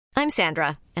I'm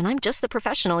Sandra, and I'm just the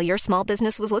professional your small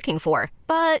business was looking for.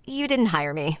 But you didn't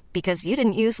hire me because you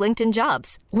didn't use LinkedIn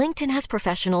Jobs. LinkedIn has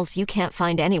professionals you can't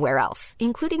find anywhere else,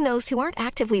 including those who aren't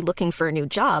actively looking for a new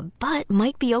job, but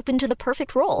might be open to the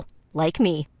perfect role, like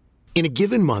me. In a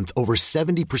given month, over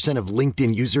 70% of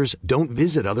LinkedIn users don't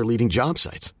visit other leading job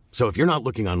sites. So if you're not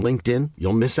looking on LinkedIn,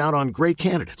 you'll miss out on great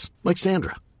candidates like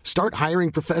Sandra. Start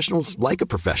hiring professionals like a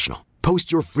professional.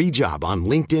 Post your free job on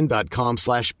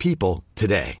linkedin.com/people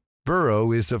today.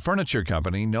 Burrow is a furniture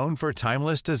company known for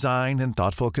timeless design and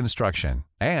thoughtful construction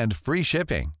and free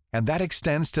shipping, and that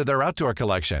extends to their outdoor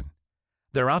collection.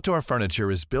 Their outdoor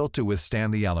furniture is built to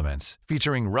withstand the elements,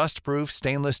 featuring rust-proof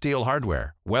stainless steel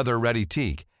hardware, weather-ready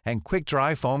teak, and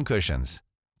quick-dry foam cushions.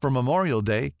 For Memorial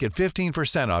Day, get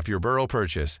 15% off your Burrow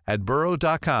purchase at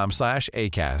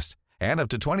burrow.com/ACAST and up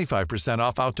to 25%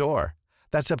 off outdoor.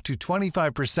 That's up to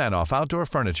 25% off outdoor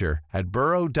furniture at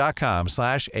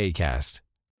burrow.com/ACAST.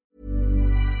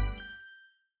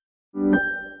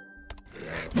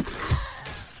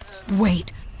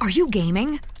 Wait, are you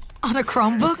gaming? On a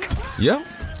Chromebook? Yep.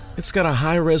 It's got a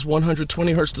high-res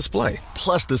 120Hz display,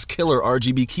 plus this killer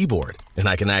RGB keyboard. And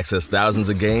I can access thousands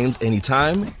of games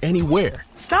anytime, anywhere.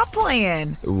 Stop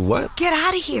playing. What? Get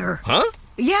out of here. Huh?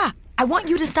 Yeah, I want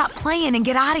you to stop playing and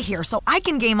get out of here so I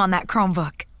can game on that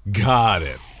Chromebook. Got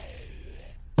it.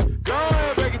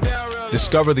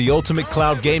 Discover the ultimate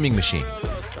cloud gaming machine.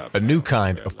 A new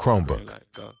kind of Chromebook.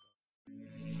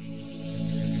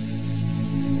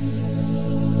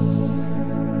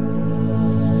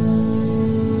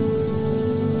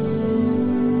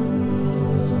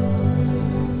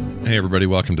 Hey everybody,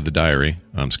 welcome to The Diary.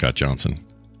 I'm Scott Johnson.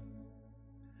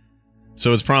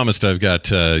 So as promised, I've got,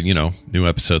 new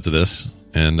episodes of this,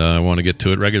 and I want to get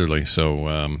to it regularly.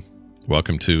 So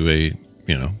welcome to a,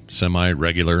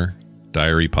 semi-regular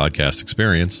diary podcast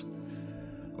experience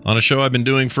on a show I've been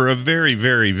doing for a very,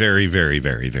 very, very, very,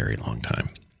 very, very long time.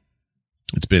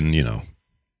 It's been,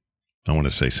 I want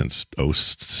to say since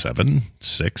 07,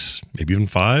 6, maybe even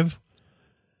 5.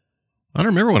 I don't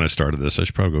remember when I started this. I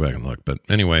should probably go back and look. But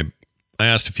anyway, I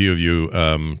asked a few of you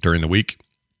during the week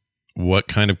what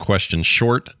kind of questions,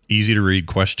 short, easy to read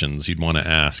questions you'd want to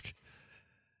ask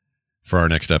for our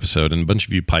next episode. And a bunch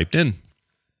of you piped in.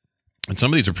 And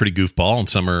some of these are pretty goofball and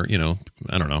some are, I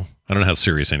don't know. I don't know how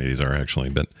serious any of these are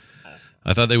actually, but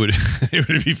I thought it would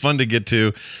be fun to get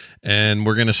to. And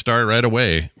we're going to start right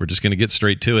away. We're just going to get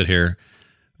straight to it here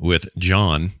with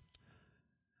John,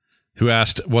 who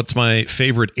asked, what's my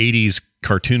favorite 80s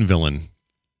cartoon villain?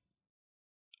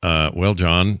 Well,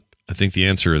 John, I think the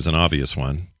answer is an obvious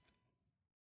one.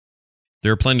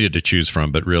 There are plenty to choose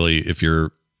from, but really, if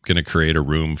you're going to create a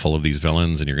room full of these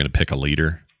villains and you're going to pick a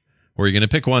leader, or you're going to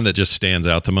pick one that just stands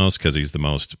out the most because he's the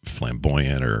most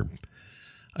flamboyant or,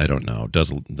 I don't know,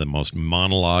 does the most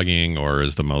monologuing or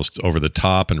is the most over the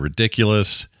top and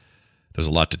ridiculous, there's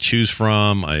a lot to choose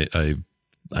from. I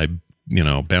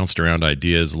bounced around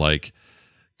ideas like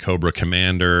Cobra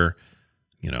Commander,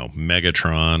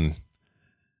 Megatron,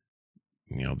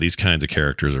 these kinds of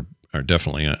characters are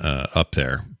definitely up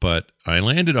there. But I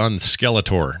landed on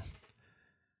Skeletor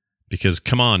because,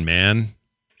 come on, man,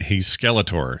 he's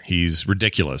Skeletor. He's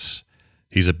ridiculous.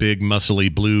 He's a big,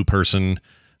 muscly blue person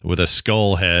with a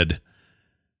skull head,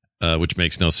 which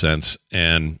makes no sense,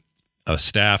 and a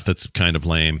staff that's kind of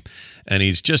lame. And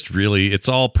he's just really, it's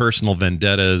all personal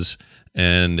vendettas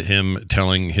and him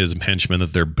telling his henchmen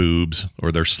that they're boobs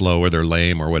or they're slow or they're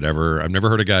lame or whatever. I've never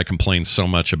heard a guy complain so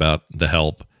much about the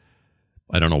Help.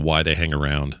 I don't know why they hang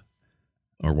around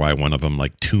or why one of them,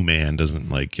 like Two-Man, doesn't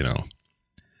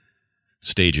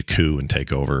stage a coup and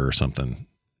take over or something.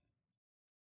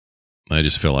 I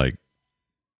just feel like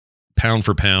pound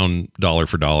for pound, dollar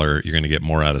for dollar, you're going to get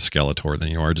more out of Skeletor than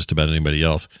you are just about anybody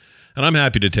else. And I'm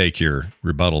happy to take your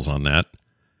rebuttals on that.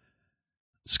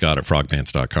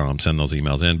 Scott@frogpants.com. Send those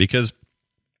emails in because,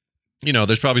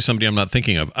 there's probably somebody I'm not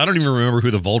thinking of. I don't even remember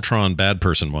who the Voltron bad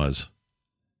person was.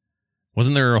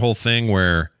 Wasn't there a whole thing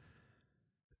where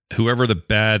whoever the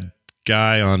bad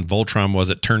guy on Voltron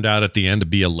was, it turned out at the end to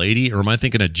be a lady? Or am I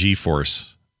thinking of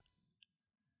G-Force?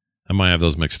 I might have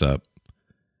those mixed up.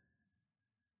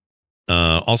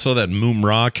 Also, that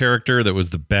Moon-Ra character that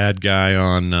was the bad guy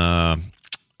on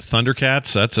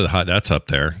Thundercats, that's up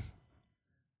there.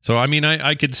 So I mean,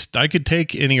 I could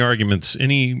take any arguments,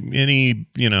 anybody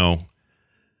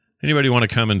want to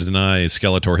come and deny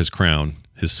Skeletor his crown,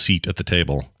 his seat at the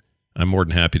table. I'm more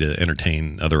than happy to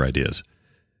entertain other ideas.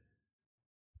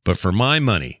 But for my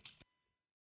money,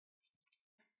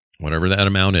 whatever that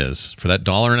amount is, for that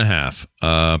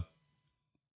 $1.50,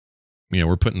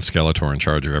 we're putting Skeletor in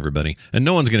charge of everybody, and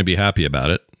no one's going to be happy about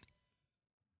it.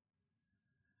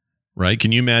 right?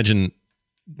 Can you imagine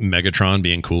Megatron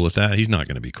being cool with that? He's not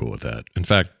going to be cool with that. In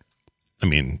fact, I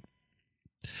mean,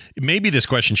 maybe this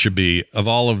question should be, of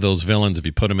all of those villains, if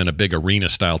you put them in a big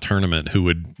arena-style tournament, who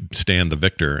would stand the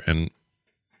victor? And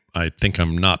I think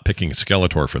I'm not picking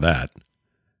Skeletor for that.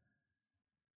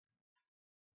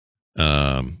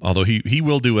 Although he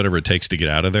will do whatever it takes to get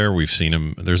out of there. We've seen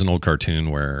him. There's an old cartoon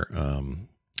where,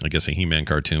 I guess a He-Man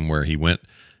cartoon, where he went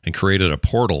and created a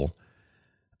portal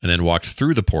and then walked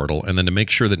through the portal. And then to make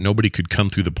sure that nobody could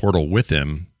come through the portal with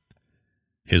him,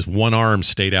 his one arm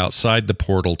stayed outside the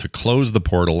portal to close the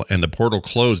portal, and the portal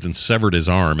closed and severed his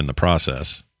arm in the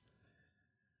process.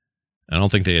 I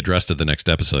don't think they addressed it the next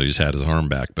episode. He just had his arm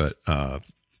back, but my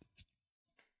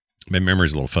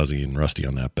memory's a little fuzzy and rusty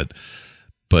on that.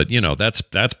 But you know,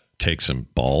 that takes some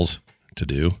balls to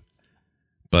do.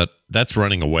 But that's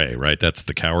running away, right? That's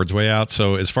the coward's way out.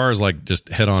 So as far as like just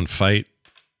head-on fight,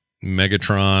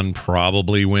 Megatron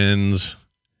probably wins.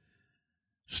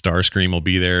 Starscream will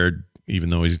be there, even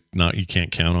though he's not. You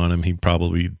can't count on him. He'd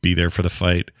probably be there for the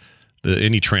fight.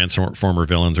 Any Transformer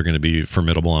villains are going to be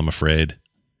formidable, I'm afraid,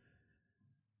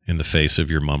 in the face of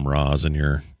your Mum-Ras and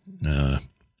your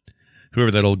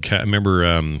whoever that old cat.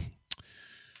 Remember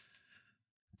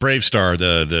Brave Star,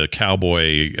 the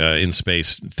cowboy in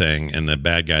space thing, and the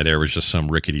bad guy there was just some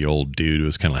rickety old dude who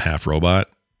was kind of half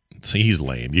robot. See, he's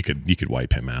lame. You could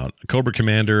wipe him out. Cobra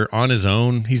Commander on his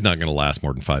own, he's not going to last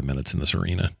more than 5 minutes in this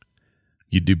arena.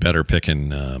 You'd do better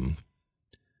picking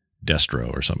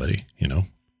Destro or somebody, you know.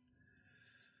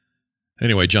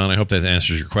 Anyway, John, I hope that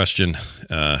answers your question.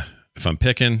 If I'm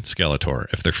picking,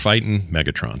 Skeletor. If they're fighting,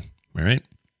 Megatron. All right.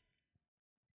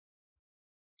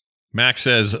 Max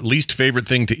says, least favorite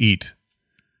thing to eat.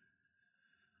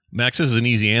 Max, this is an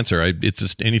easy answer. It's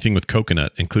just anything with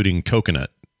coconut, including coconut.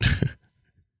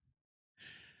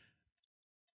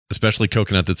 Especially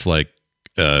coconut that's like,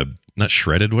 not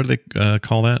shredded. What do they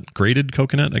call that? Grated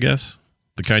coconut, I guess.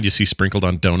 The kind you see sprinkled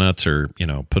on donuts, or, you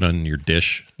know, put on your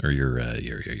dish or your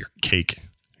cake,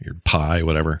 your pie,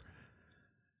 whatever.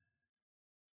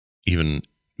 Even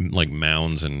like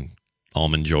Mounds and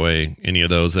Almond Joy, any of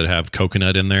those that have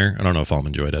coconut in there. I don't know if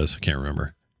Almond Joy does. I can't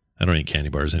remember. I don't eat candy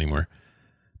bars anymore.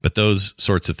 But those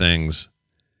sorts of things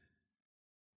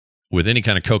with any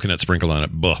kind of coconut sprinkled on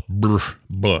it, I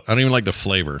don't even like the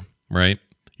flavor, right?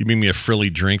 You mean me a frilly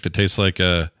drink that tastes like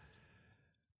a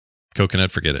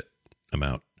coconut, forget it. I'm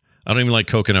out. I don't even like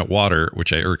coconut water,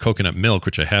 or coconut milk,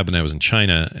 which I had when I was in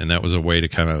China, and that was a way to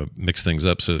kind of mix things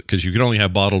up. So, because you could only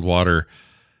have bottled water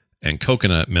and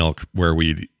coconut milk where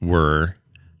we were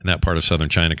in that part of southern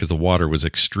China, because the water was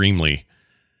extremely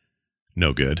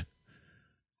no good,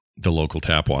 the local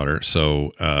tap water.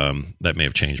 So that may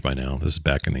have changed by now. This is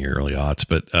back in the early aughts.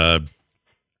 But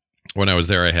when I was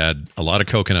there, I had a lot of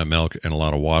coconut milk and a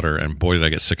lot of water, and boy, did I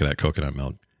get sick of that coconut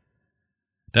milk.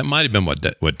 That might have been what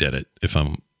did it, if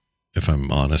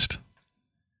I'm honest.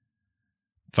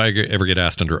 If I ever get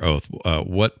asked under oath,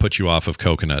 what put you off of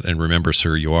coconut? And remember,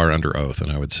 sir, you are under oath. And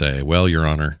I would say, well, Your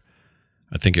Honor,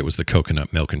 I think it was the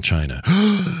coconut milk in China.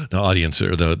 The audience,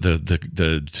 or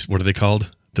the what are they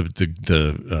called?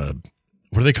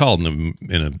 What are they called in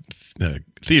a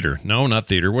theater? No, not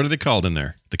theater. What are they called in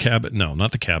there? The cabin? No,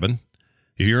 not the cabin.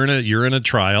 If you're in a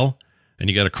trial and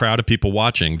you got a crowd of people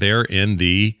watching, they're in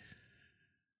the.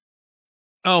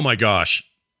 Oh my gosh,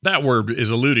 that word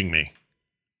is eluding me.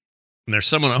 And there's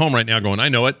someone at home right now going, I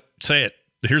know it. Say it.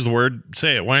 Here's the word.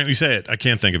 Say it. Why don't you say it? I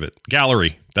can't think of it.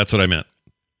 Gallery. That's what I meant.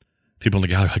 People in the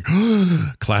gallery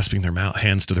like clasping their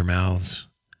hands to their mouths,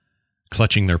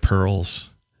 clutching their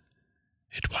pearls.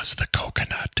 It was the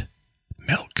coconut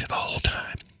milk the whole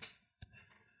time.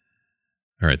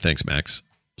 All right. Thanks, Max.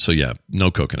 So yeah,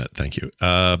 no coconut. Thank you.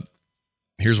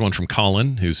 Here's one from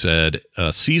Colin, who said,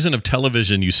 a season of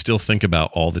television you still think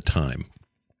about all the time.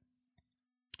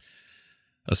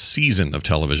 A season of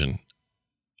television.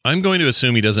 I'm going to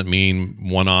assume he doesn't mean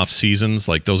one-off seasons.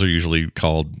 Like, those are usually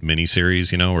called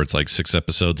miniseries, you know, where it's like 6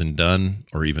 episodes and done,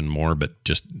 or even more, but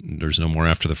just there's no more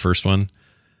after the first one.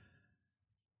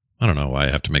 I don't know why I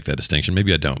have to make that distinction.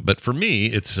 Maybe I don't. But for me,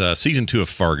 it's season 2 of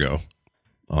Fargo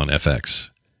on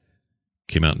FX.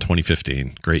 Came out in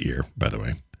 2015. Great year, by the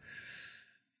way.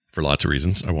 For lots of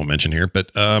reasons I won't mention here.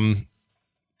 But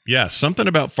yeah, something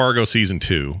about Fargo season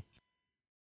 2.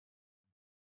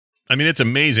 I mean, it's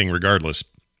amazing regardless.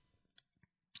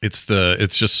 It's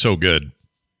just so good.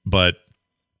 But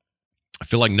I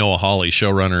feel like Noah Hawley,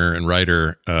 showrunner and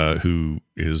writer, who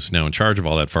is now in charge of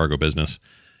all that Fargo business,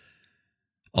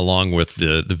 along with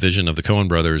the vision of the Coen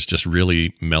brothers, just really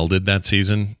melded that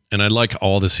season. And I like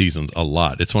all the seasons a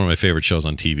lot. It's one of my favorite shows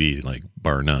on TV, like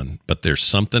bar none. But there's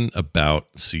something about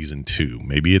season 2.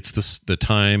 Maybe it's the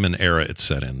time and era it's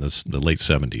set in, the late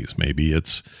 70s. Maybe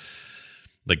it's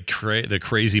like the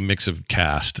crazy mix of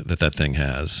cast that thing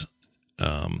has.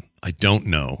 I don't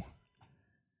know.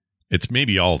 It's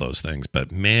maybe all those things,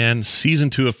 but man, season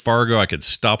 2 of Fargo, I could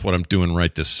stop what I'm doing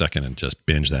right this second and just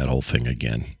binge that whole thing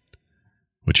again,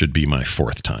 which would be my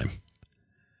 4th time.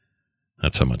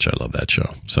 That's how much I love that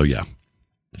show. So yeah,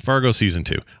 Fargo season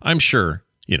 2. I'm sure,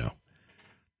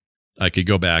 I could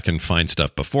go back and find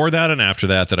stuff before that and after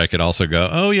that I could also go,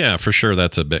 oh yeah, for sure.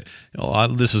 That's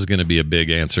this is going to be a big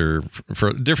answer for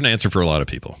a different answer for a lot of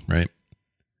people. Right.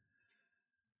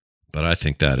 But I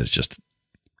think that is just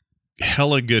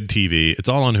hella good TV. It's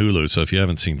all on Hulu. So if you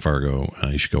haven't seen Fargo,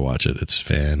 you should go watch it. It's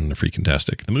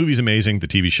fan-freaking-tastic. The movie's amazing. The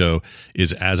TV show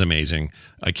is as amazing.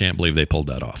 I can't believe they pulled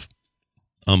that off.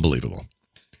 Unbelievable.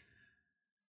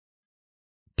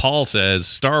 Paul says,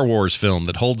 Star Wars film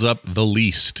that holds up the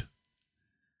least.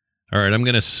 All right, I'm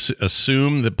going to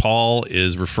assume that Paul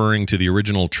is referring to the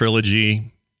original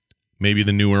trilogy, maybe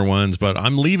the newer ones, but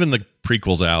I'm leaving the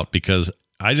prequels out because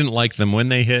I didn't like them when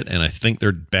they hit, and I think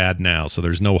they're bad now, so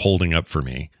there's no holding up for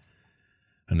me.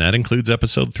 And that includes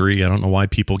episode 3. I don't know why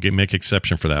people make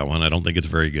exception for that one. I don't think it's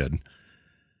very good.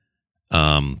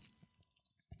 We're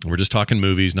just talking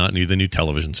movies, not any of the new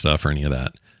television stuff or any of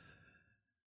that.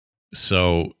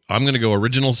 So I'm going to go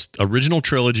original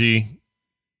trilogy,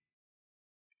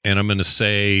 and I'm going to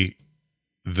say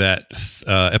that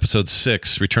episode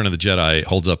 6, Return of the Jedi,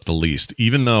 holds up the least.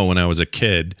 Even though when I was a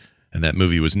kid and that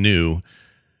movie was new,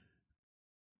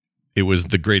 it was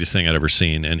the greatest thing I'd ever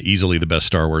seen and easily the best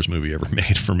Star Wars movie ever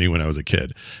made for me when I was a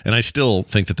kid. And I still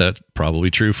think that that's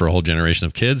probably true for a whole generation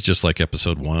of kids, just like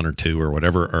episode 1 or 2 or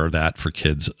whatever are that for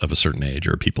kids of a certain age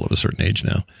or people of a certain age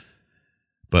now.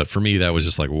 But for me, that was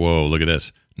just like, whoa, look at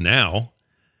this. Now,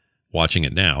 watching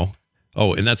it now.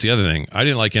 Oh, and that's the other thing. I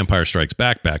didn't like Empire Strikes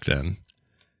Back then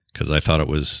because I thought it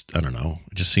was, I don't know,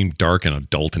 it just seemed dark and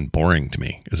adult and boring to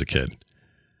me as a kid.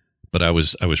 But I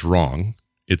was wrong.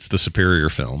 It's the superior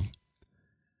film.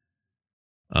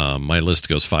 My list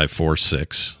goes 5, 4,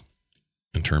 6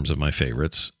 in terms of my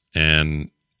favorites,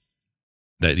 and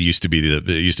that used to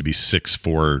be 6,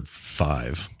 4,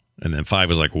 5, and then 5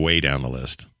 was like way down the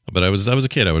list. But I was a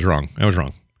kid. I was wrong. I was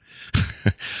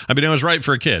right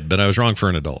for a kid, but I was wrong for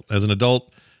an adult. As an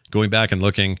adult, going back and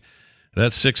looking,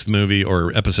 that 6th movie,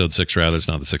 or episode 6 rather, it's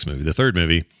not the 6th movie. The 3rd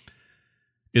movie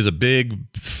is a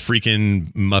big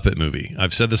freaking Muppet movie.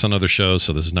 I've said this on other shows,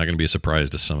 so this is not going to be a surprise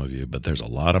to some of you, but there's a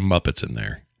lot of Muppets in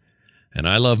there. And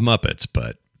I love Muppets,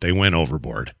 but they went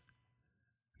overboard.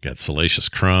 You got Salacious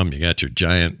Crumb. You got your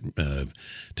giant,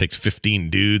 takes 15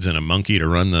 dudes and a monkey to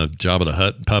run the Jabba the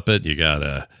Hutt puppet. You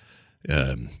got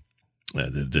the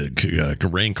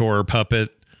Rancor puppet.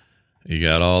 You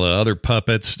got all the other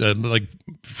puppets. Like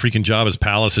freaking Jabba's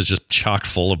palace is just chock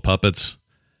full of puppets.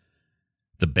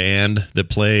 The band that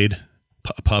played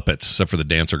puppets, except for the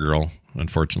dancer girl.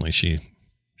 Unfortunately, she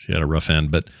had a rough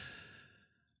end, but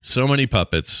so many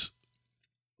puppets,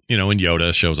 and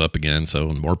Yoda shows up again. So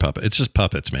more puppets. It's just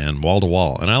puppets, man, wall to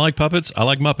wall. And I like puppets. I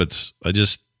like Muppets.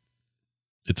 It's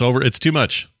over. It's too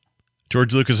much.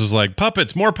 George Lucas was like,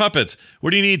 puppets, more puppets.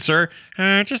 What do you need, sir?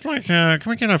 Can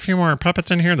we get a few more puppets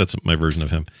in here? That's my version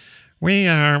of him.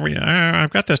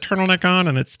 I've got this turtleneck on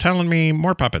and it's telling me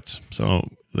more puppets. So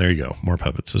there you go. More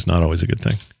puppets is not always a good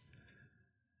thing.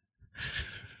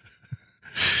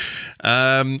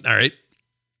 All right.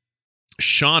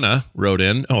 Shauna wrote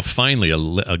in. Oh, finally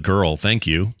a girl. Thank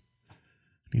you.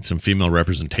 Need some female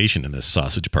representation in this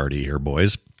sausage party here,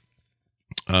 boys.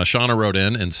 Shauna wrote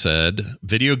in and said,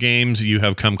 video games you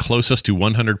have come closest to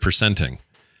 100%ing.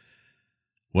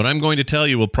 What I'm going to tell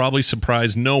you will probably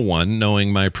surprise no one,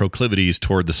 knowing my proclivities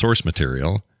toward the source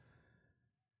material.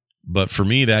 But for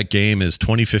me, that game is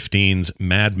 2015's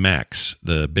Mad Max,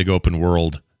 the big open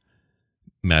world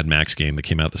Mad Max game that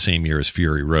came out the same year as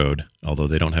Fury Road, although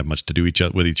they don't have much to do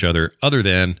with each other, other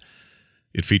than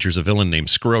it features a villain named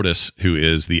Scrotus, who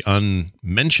is the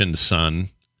unmentioned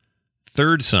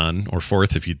third son, or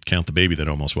fourth if you count the baby that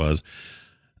almost was,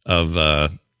 of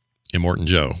Immortan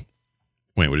Joe.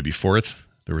 Wait, would it be fourth?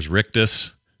 There was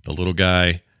Rictus, the little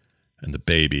guy, and the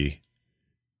baby.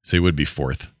 So he would be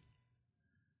fourth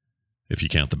if you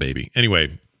count the baby.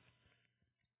 Anyway,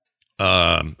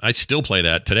 I still play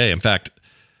that today. In fact,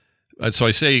 so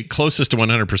I say closest to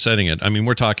 100%ing it. I mean,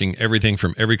 we're talking everything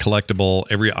from every collectible,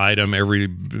 every item, every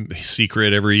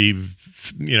secret, every,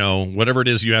 whatever it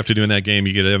is you have to do in that game.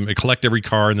 You get to collect every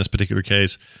car in this particular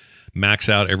case. max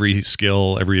out every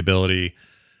skill, every ability,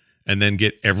 and then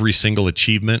get every single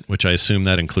achievement, which I assume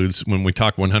that includes, when we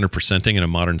talk 100%ing in a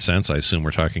modern sense, I assume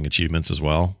we're talking achievements as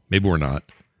well. Maybe we're not.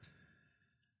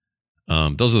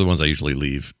 Those are the ones I usually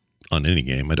leave on any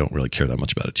game. I don't really care that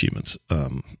much about achievements.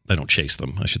 I don't chase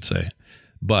them, I should say.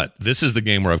 But this is the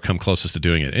game where I've come closest to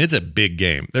doing it. And it's a big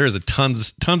game. There is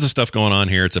tons of stuff going on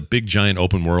here. It's a big, giant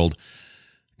open world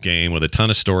game with a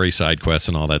ton of story, side quests,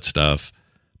 and all that stuff.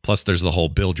 Plus, there's the whole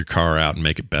build your car out and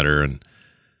make it better and,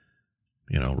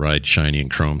 ride shiny and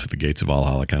chrome to the gates of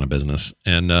Valhalla kind of business.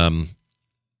 And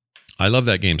I love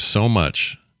that game so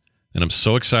much. And I'm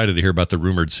so excited to hear about the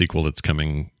rumored sequel that's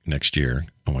coming next year.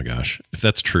 Oh my gosh. If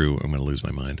that's true, I'm going to lose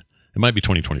my mind. It might be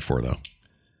 2024 though.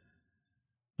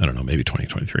 I don't know, maybe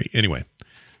 2023. Anyway,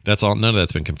 that's all. None of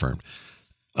that's been confirmed.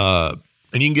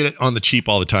 And you can get it on the cheap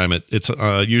all the time. It's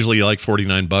usually like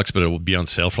 $49, but it will be on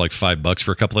sale for like $5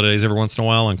 for a couple of days every once in a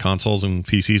while on consoles and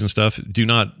PCs and stuff. Do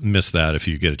not miss that if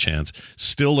you get a chance.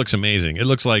 Still looks amazing. It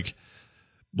looks like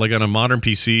on a modern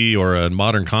PC or a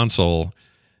modern console,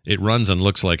 it runs and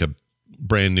looks like a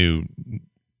brand new,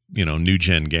 new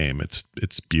gen game.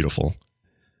 It's beautiful.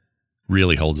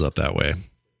 Really holds up that way.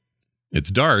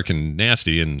 It's dark and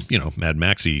nasty and, Mad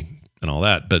Maxy and all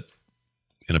that, but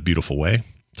in a beautiful way.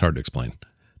 It's hard to explain.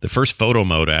 The first photo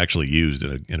mode I actually used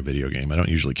in a video game. I don't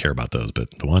usually care about those,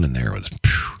 but the one in there was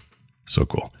so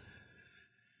cool.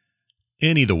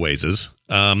 Any of the wayses.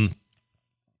 Yeah,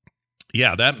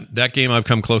 that game I've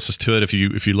come closest to it. If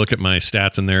you look at my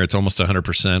stats in there, it's almost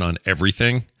 100% on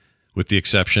everything, with the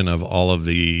exception of all of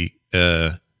the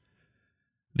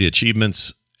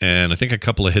achievements and I think a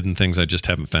couple of hidden things I just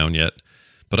haven't found yet.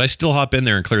 But I still hop in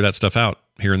there and clear that stuff out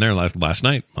here and there. Last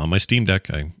night on my Steam Deck,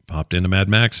 I hopped into Mad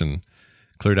Max and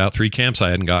cleared out 3 camps I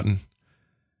hadn't gotten.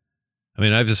 I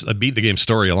mean, I beat the game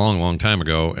story a long, long time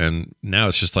ago, and now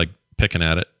it's just like picking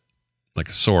at it like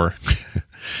a sore.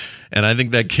 And I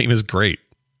think that game is great.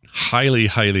 Highly,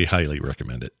 highly, highly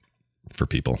recommend it for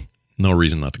people. No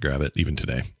reason not to grab it, even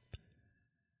today.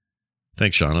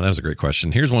 Thanks, Shauna. That was a great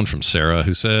question. Here's one from Sarah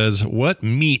who says, what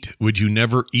meat would you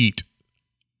never eat?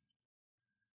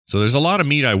 So there's a lot of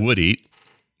meat I would eat,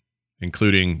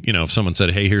 including, if someone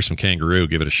said, hey, here's some kangaroo,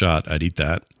 give it a shot, I'd eat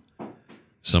that.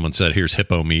 Someone said, here's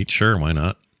hippo meat. Sure, why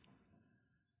not?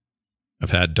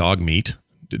 I've had dog meat.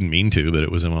 Didn't mean to, but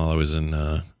it was while I was in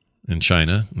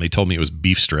China. And they told me it was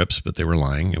beef strips, but they were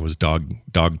lying. It was dog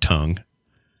tongue.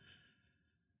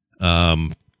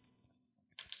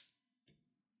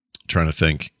 Trying to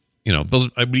think, those,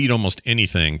 I would eat almost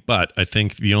anything, but I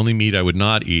think the only meat I would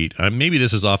not eat, maybe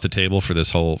this is off the table for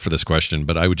this question,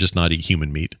 but I would just not eat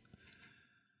human meat.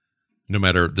 No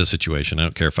matter the situation. I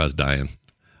don't care if I was dying.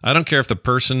 I don't care if the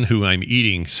person who I'm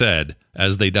eating said,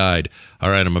 as they died, all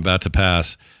right, I'm about to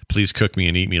pass. Please cook me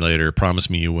and eat me later. Promise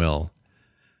me you will.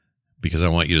 Because I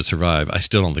want you to survive. I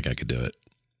still don't think I could do it.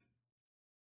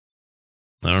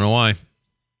 I don't know why.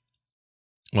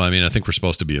 Well, I mean, I think we're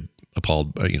supposed to be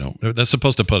appalled. That's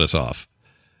supposed to put us off.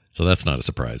 So that's not a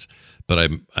surprise. But I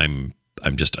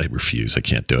refuse. I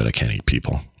can't do it. I can't eat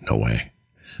people. No way.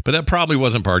 But that probably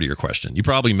wasn't part of your question. You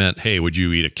probably meant, hey, would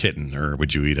you eat a kitten or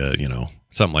would you eat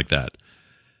something like that?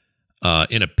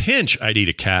 In a pinch, I'd eat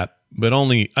a cat, but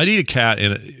I'd eat a cat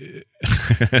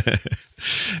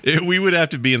we would have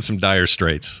to be in some dire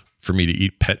straits for me to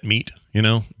eat pet meat,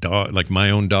 dog, like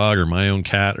my own dog or my own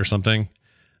cat or something,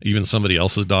 even somebody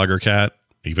else's dog or cat,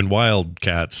 even wild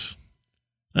cats.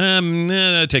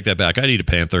 I take that back. I'd eat a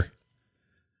panther.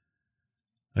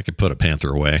 I could put a panther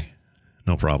away.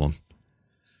 No problem.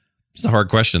 It's a hard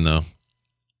question, though.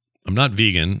 I'm not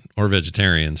vegan or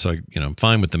vegetarian, so I'm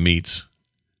fine with the meats.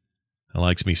 I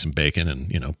likes me some bacon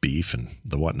and, beef and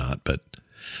the whatnot, but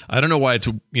I don't know why it's,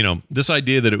 this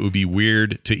idea that it would be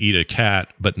weird to eat a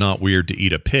cat, but not weird to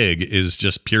eat a pig is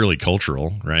just purely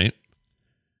cultural, right?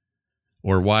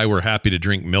 Or why we're happy to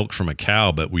drink milk from a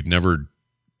cow, but we'd never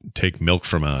take milk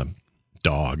from a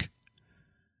dog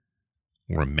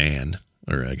or a man,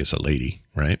 or I guess a lady,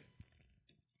 right?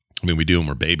 I mean, we do when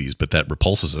we're babies, but that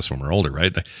repulses us when we're older,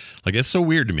 right? Like, it's so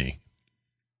weird to me.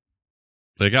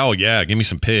 Like, oh, yeah, give me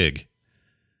some pig.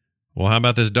 Well, how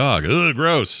about this dog? Ugh,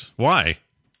 gross. Why?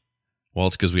 Well,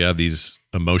 it's because we have these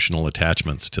emotional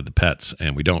attachments to the pets,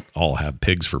 and we don't all have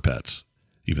pigs for pets,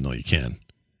 even though you can.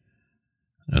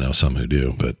 I know some who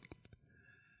do, but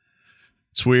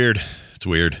it's weird. It's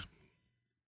weird.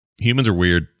 Humans are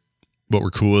weird. What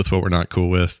we're cool with, what we're not cool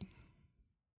with.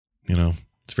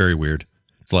 It's very weird.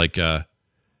 It's like I've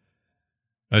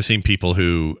seen people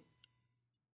who,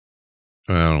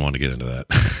 I don't want to get into that.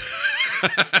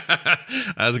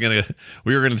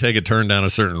 We were gonna take a turn down a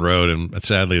certain road, and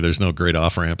sadly, there's no great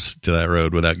off ramps to that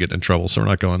road without getting in trouble. So we're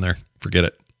not going there. Forget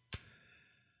it.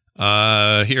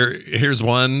 Here's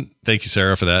one. Thank you,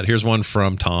 Sarah, for that. Here's one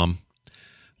from Tom.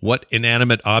 What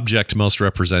inanimate object most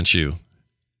represents you?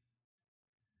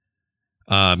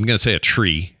 I'm gonna say a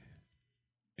tree,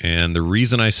 and the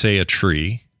reason I say a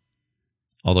tree,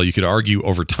 although you could argue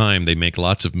over time they make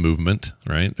lots of movement,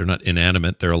 right? They're not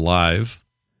inanimate; they're alive.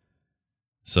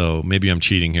 So maybe I'm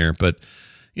cheating here, but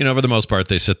for the most part,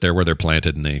 they sit there where they're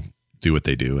planted and they do what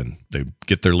they do, and they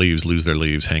get their leaves, lose their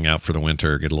leaves, hang out for the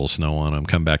winter, get a little snow on them,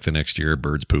 come back the next year,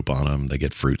 birds poop on them, they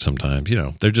get fruit sometimes.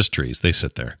 They're just trees. They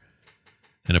sit there.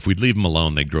 And if we'd leave them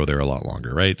alone, they'd grow there a lot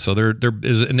longer, right? So they're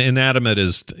as inanimate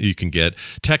as you can get.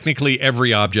 Technically,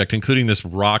 every object, including this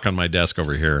rock on my desk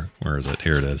over here. Where is it?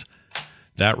 Here it is.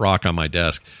 That rock on my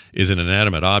desk is an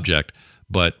inanimate object,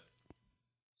 but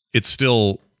it's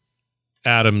still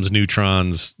atoms,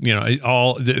 neutrons,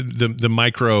 all the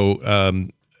micro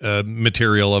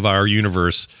material of our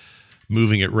universe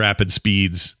moving at rapid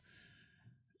speeds,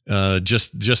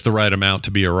 just the right amount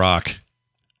to be a rock.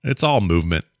 It's all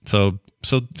movement. So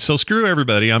screw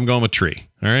everybody. I'm going with tree.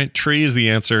 All right, tree is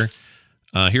the answer.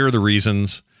 Here are the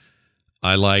reasons.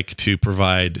 I like to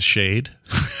provide shade.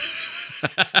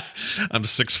 I'm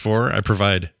 6'4". I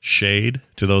provide shade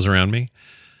to those around me.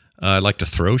 I like to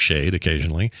throw shade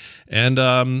occasionally. And,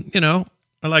 I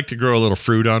like to grow a little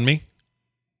fruit on me.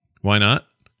 Why not?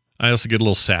 I also get a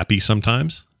little sappy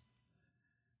sometimes.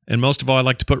 And most of all, I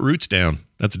like to put roots down.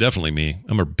 That's definitely me.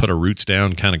 I'm a put a roots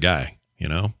down kind of guy,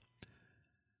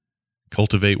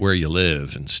 Cultivate where you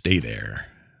live and stay there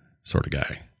sort of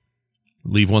guy.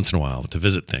 Leave once in a while to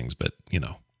visit things, but,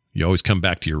 you always come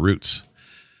back to your roots.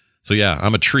 So, yeah,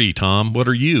 I'm a tree, Tom. What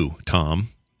are you, Tom?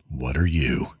 What are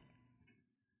you?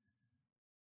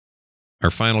 Our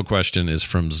final question is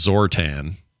from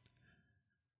Zortan.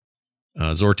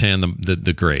 Zortan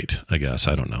the Great, I guess.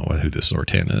 I don't know who this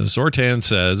Zortan is. Zortan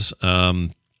says,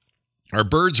 are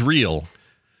birds real?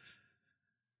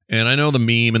 And I know the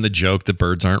meme and the joke that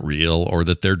birds aren't real or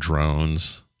that they're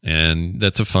drones. And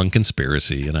that's a fun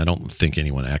conspiracy. And I don't think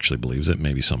anyone actually believes it.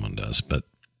 Maybe someone does. But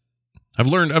I've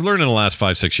learned in the last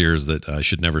 5-6 years that I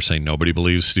should never say nobody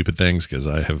believes stupid things, because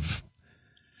I have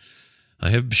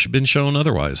been shown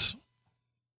otherwise.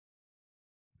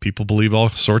 People believe all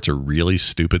sorts of really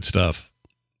stupid stuff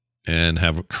and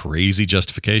have crazy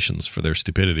justifications for their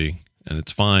stupidity. And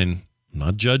it's fine. I'm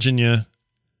not judging you.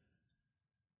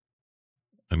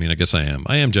 I mean, I guess I am.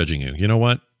 I am judging you. You know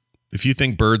what? If you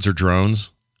think birds are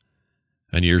drones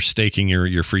and you're staking your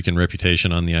freaking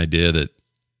reputation on the idea that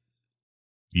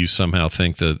you somehow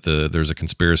think that there's a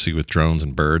conspiracy with drones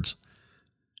and birds,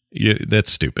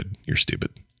 that's stupid. You're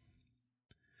stupid.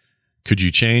 Could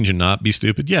you change and not be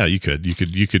stupid? Yeah, you could.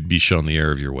 You could be shown the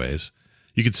error of your ways.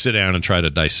 You could sit down and try to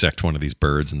dissect one of these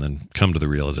birds and then come to the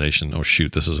realization, oh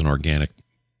shoot, this is an organic,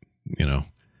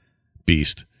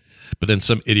 beast. But then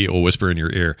some idiot will whisper in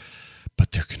your ear,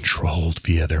 but they're controlled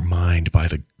via their mind by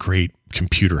the great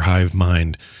computer hive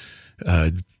mind,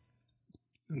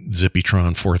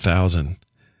 Zippytron 4000.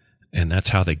 And that's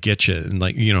how they get you. And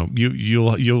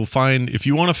you'll find, if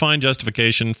you want to find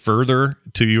justification further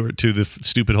to the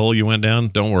stupid hole you went down,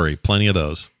 don't worry, plenty of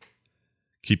those.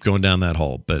 Keep going down that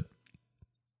hole. But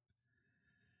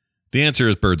the answer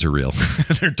is birds are real.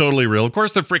 They're totally real. Of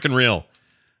course, they're freaking real.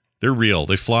 They're real.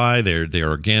 They fly. They're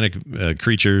organic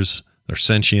creatures. They're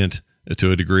sentient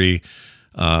to a degree.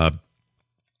 Some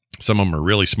of them are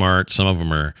really smart. Some of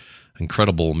them are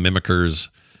incredible mimickers.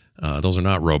 Those are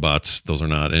not robots. Those are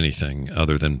not anything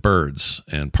other than birds.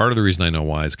 And part of the reason I know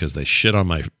why is because they shit on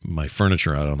my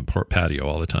furniture out on the patio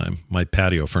all the time. My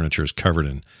patio furniture is covered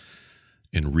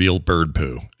in real bird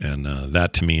poo. And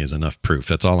that to me is enough proof.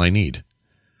 That's all I need.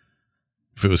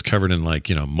 If it was covered in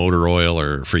motor oil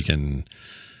or freaking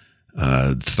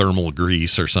thermal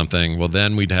grease or something, well,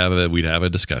 then we'd have a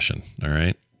discussion. All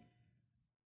right.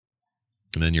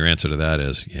 And then your answer to that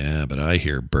is, yeah, but I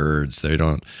hear birds.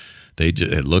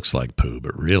 It looks like poo,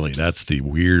 but really that's the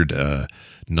weird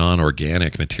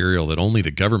non-organic material that only the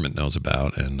government knows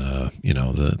about. And,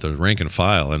 the rank and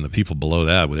file and the people below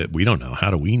that, we don't know.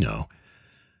 How do we know?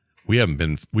 We haven't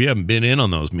been in on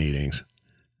those meetings.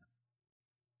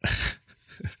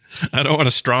 I don't want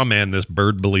to straw man this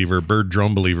bird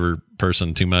drone believer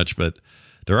person too much, but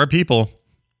there are people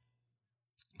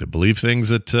that believe things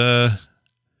that, they're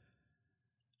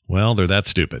that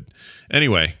stupid.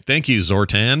 Anyway, thank you,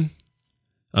 Zortan.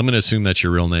 I'm going to assume that's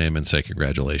your real name and say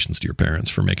congratulations to your parents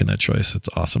for making that choice. It's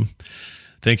awesome.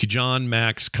 Thank you, John,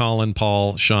 Max, Colin,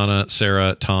 Paul, Shauna,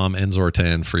 Sarah, Tom, and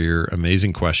Zortan for your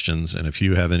amazing questions. And if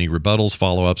you have any rebuttals,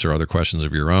 follow-ups, or other questions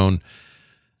of your own,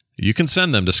 you can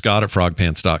send them to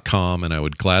scott@frogpants.com, and I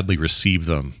would gladly receive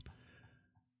them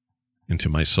into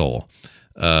my soul.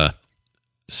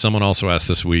 Someone also asked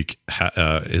this week,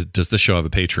 does this show have a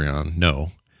Patreon?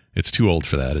 No, it's too old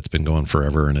for that. It's been going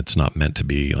forever, and it's not meant to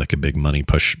be like a big money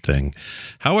push thing.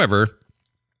 However,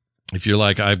 if you're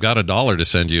like, I've got $1 to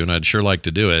send you and I'd sure like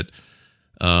to do it,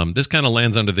 this kind of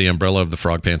lands under the umbrella of the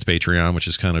Frog Pants Patreon, which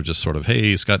is kind of just sort of,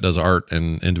 hey, Scott does art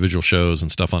and individual shows and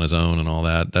stuff on his own and all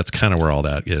that. That's kind of where all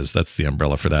that is. That's the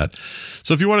umbrella for that.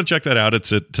 So if you want to check that out,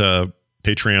 it's at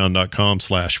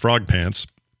patreon.com/frogpants.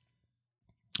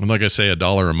 And like I say,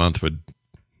 $1 a month would,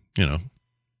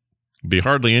 be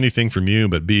hardly anything from you,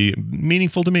 but be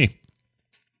meaningful to me.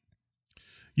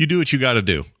 You do what you got to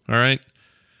do. All right.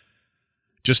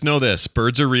 Just know this: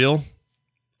 birds are real.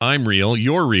 I'm real.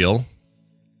 You're real.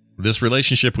 This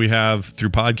relationship we have through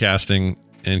podcasting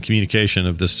and communication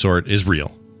of this sort is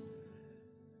real.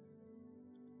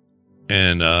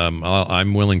 And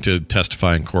I'm willing to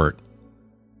testify in court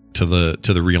to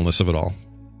the realness of it all.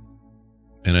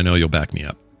 And I know you'll back me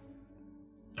up.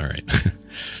 All right.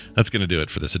 That's going to do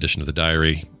it for this edition of The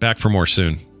Diary. Back for more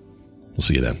soon. We'll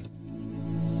see you then.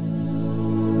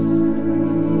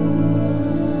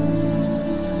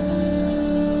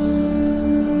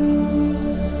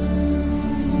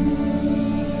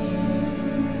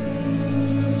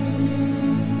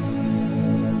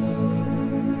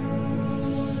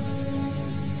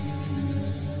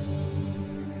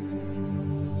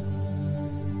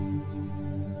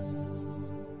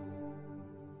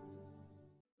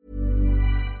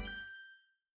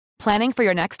 Planning for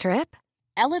your next trip?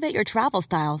 Elevate your travel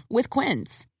style with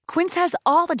Quince. Quince has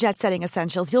all the jet-setting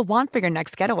essentials you'll want for your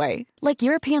next getaway, like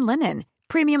European linen,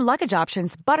 premium luggage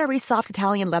options, buttery soft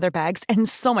Italian leather bags, and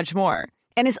so much more.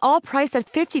 And is all priced at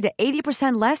 50 to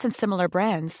 80% less than similar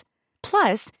brands.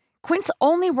 Plus, Quince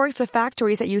only works with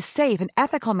factories that use safe and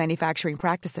ethical manufacturing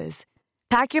practices.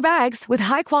 Pack your bags with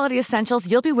high-quality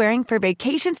essentials you'll be wearing for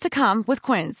vacations to come with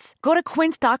Quince. Go to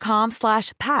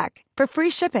quince.com/pack for free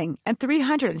shipping and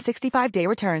 365-day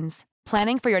returns.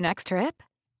 Planning for your next trip?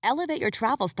 Elevate your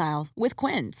travel style with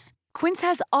Quince. Quince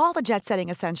has all the jet-setting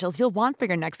essentials you'll want for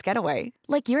your next getaway,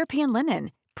 like European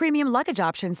linen, premium luggage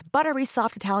options, buttery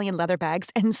soft Italian leather bags,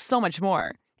 and so much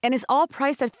more. And is all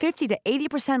priced at 50 to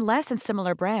 80% less than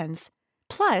similar brands.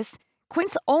 Plus,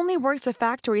 Quince only works with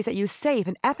factories that use safe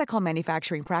and ethical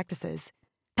manufacturing practices.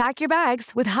 Pack your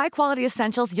bags with high-quality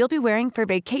essentials you'll be wearing for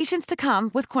vacations to come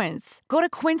with Quince. Go to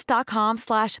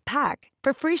quince.com/pack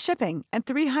for free shipping and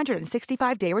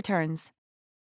 365-day returns.